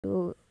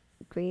do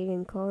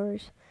grading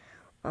colors.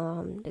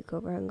 The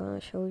cover I'm gonna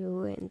show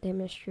you and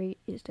demonstrate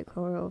is the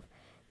cover of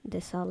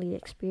the Sally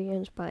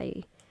Experience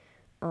by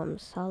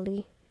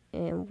Sally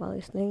and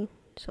Wallace Lane.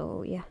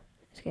 So yeah,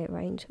 let's get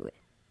right into it.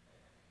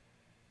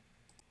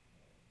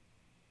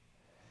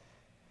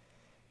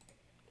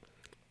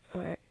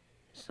 Alright,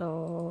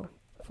 so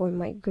for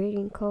my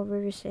grading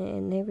covers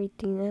and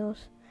everything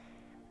else,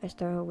 I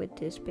start off with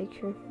this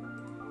picture.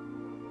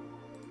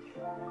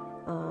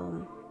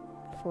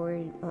 For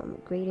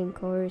grading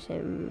colors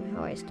and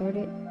how I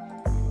started,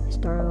 I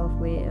started off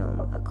with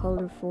a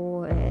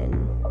colorful and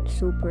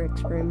super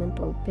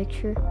experimental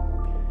picture.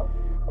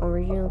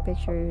 Original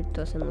picture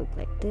doesn't look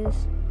like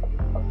this.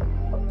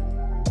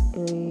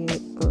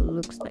 It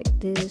looks like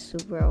this,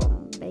 super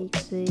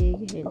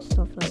basic and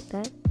stuff like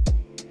that.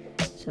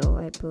 So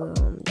I put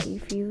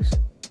diffuse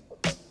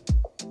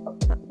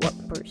at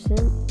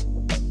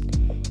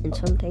 1%, and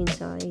sometimes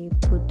I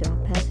put the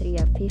opacity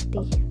at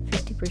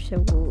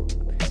 50% will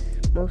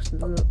mostly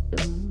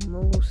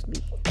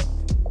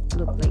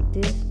look like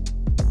this,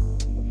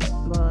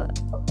 but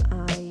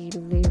I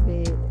leave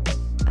it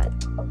at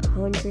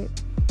 100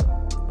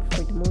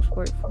 for the most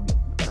part for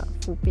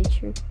full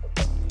picture.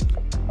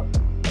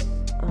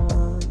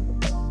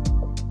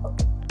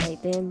 I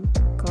then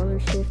color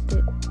shift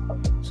it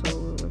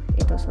so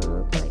it doesn't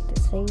look like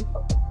the same,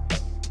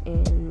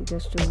 and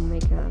just to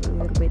make it a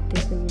little bit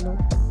different,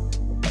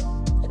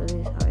 So this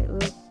is how it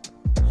looks,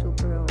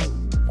 super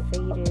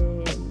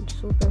faded and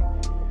super,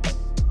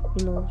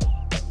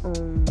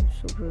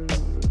 super,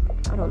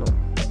 I don't know.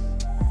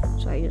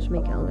 So I just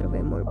make it a little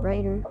bit more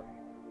brighter,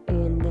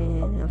 and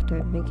then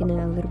after making it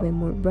a little bit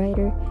more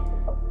brighter,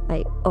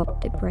 I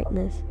up the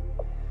brightness.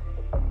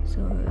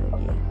 So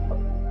yeah,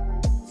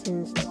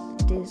 since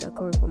this is a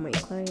cover for my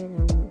client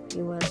and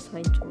he was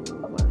assigned to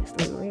Wallace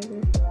Lane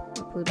Record,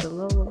 I put the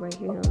logo right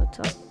here on the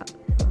top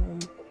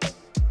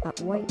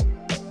at white.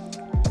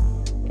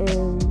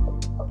 And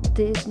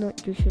this is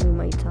not usually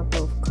my type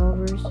of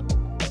covers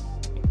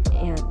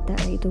and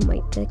that I do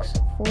my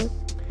text for.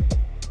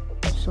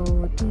 So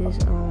this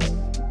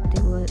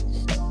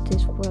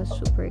was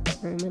super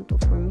experimental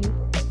for me.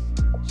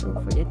 So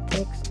for the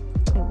text,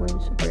 I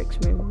went super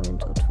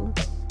experimental too.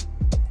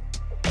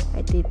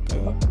 I did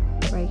that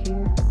right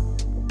here.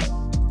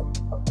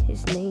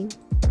 His name,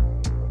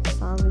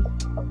 Sally.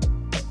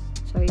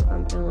 Sorry if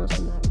I'm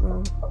pronouncing that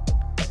wrong.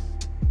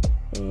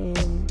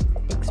 And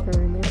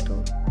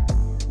experimental.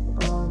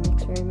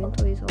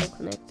 Experimental is all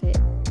connected.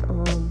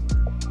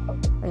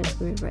 I just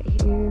put it right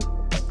here,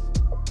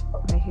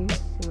 and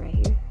right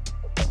here.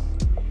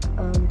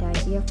 The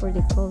idea for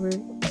the cover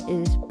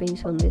is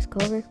based on this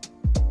cover.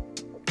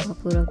 I'll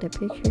put up the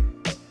picture,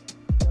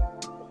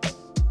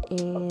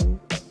 and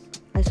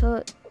I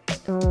saw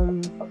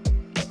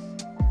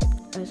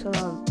a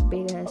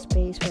big ass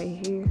space right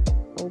here,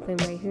 open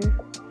right here.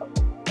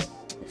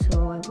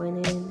 So I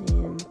went in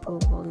and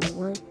put volume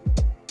 1.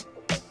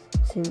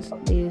 Since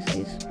this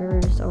is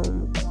first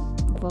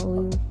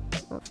volume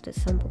of the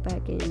sample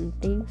pack and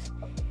things,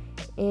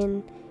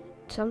 and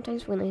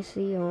sometimes when I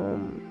see a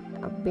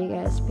big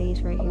ass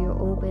space right here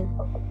open,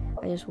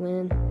 I just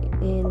went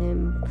in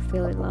and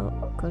fill it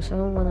out, cause I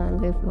don't wanna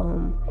leave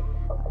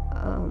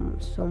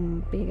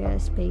some big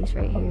ass space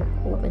right here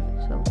open.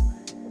 So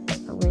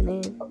I went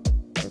in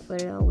and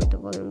filled it out with the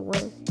volume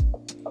 1,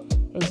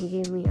 and he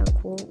gave me a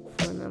quote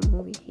from a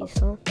movie he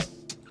saw,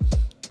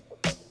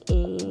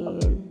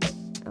 and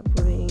I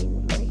put it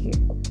in right here.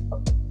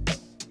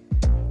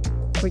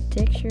 For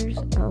textures,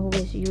 I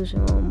always use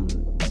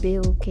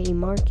Bill K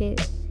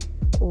Market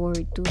or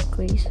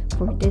Toothpaste.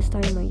 For this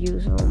time, I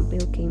use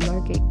Bill K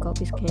Market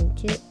Copy Scan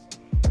Kit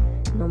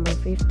number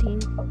 15,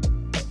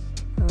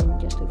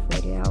 just to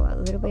fade it out a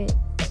little bit.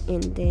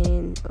 And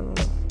then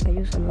I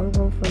use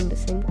another one from the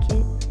same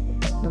kit,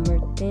 number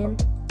 10,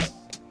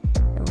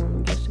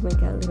 just to make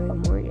it a little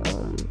bit more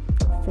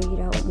fade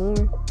out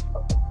more,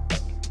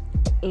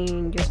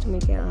 and just to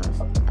make it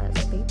as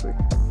paper.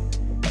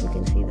 You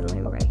can see the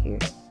line right here.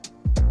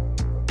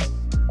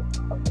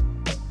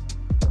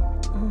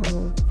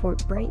 For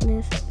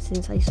brightness,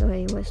 since I saw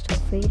it was too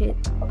faded,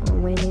 I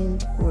went in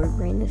for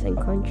brightness and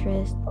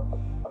contrast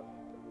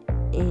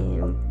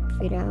and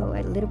fade out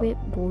a little bit,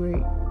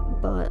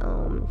 but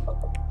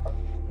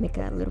make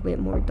it a little bit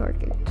more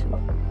darker too.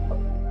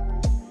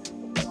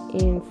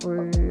 And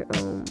for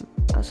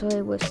I saw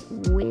it was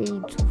way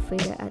too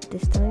faded at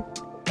this time,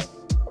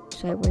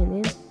 so I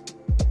went in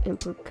and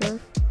put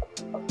curve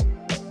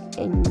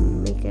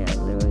and make it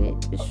a little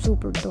bit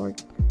super dark.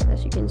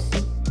 As you can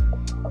see,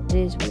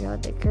 this is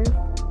without the curve,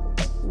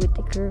 with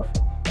the curve,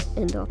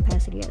 and the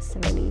opacity at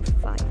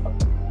 75.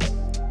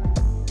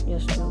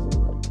 Just to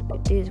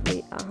this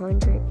with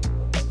 100,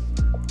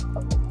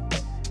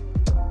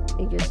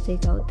 it just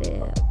take out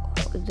the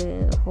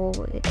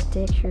whole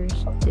textures,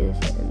 this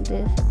and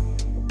this.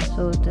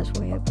 So that's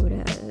why I put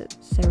it at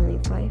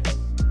 75,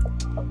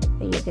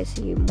 and you can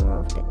see more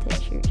of the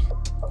textures.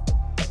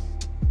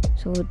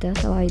 So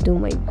that's how I do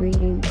my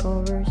grading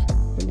covers,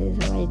 and this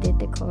is how I did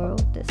the cover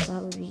of the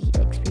Sally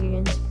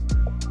Experience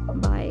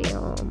by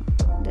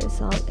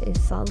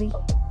Sally.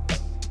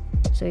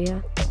 So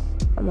yeah,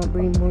 I'm gonna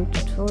bring more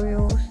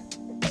tutorials,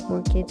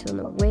 more kids on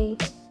the way,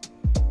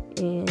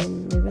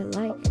 and leave a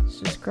like,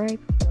 subscribe,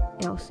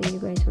 and I'll see you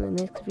guys in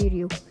the next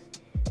video.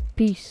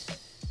 Peace.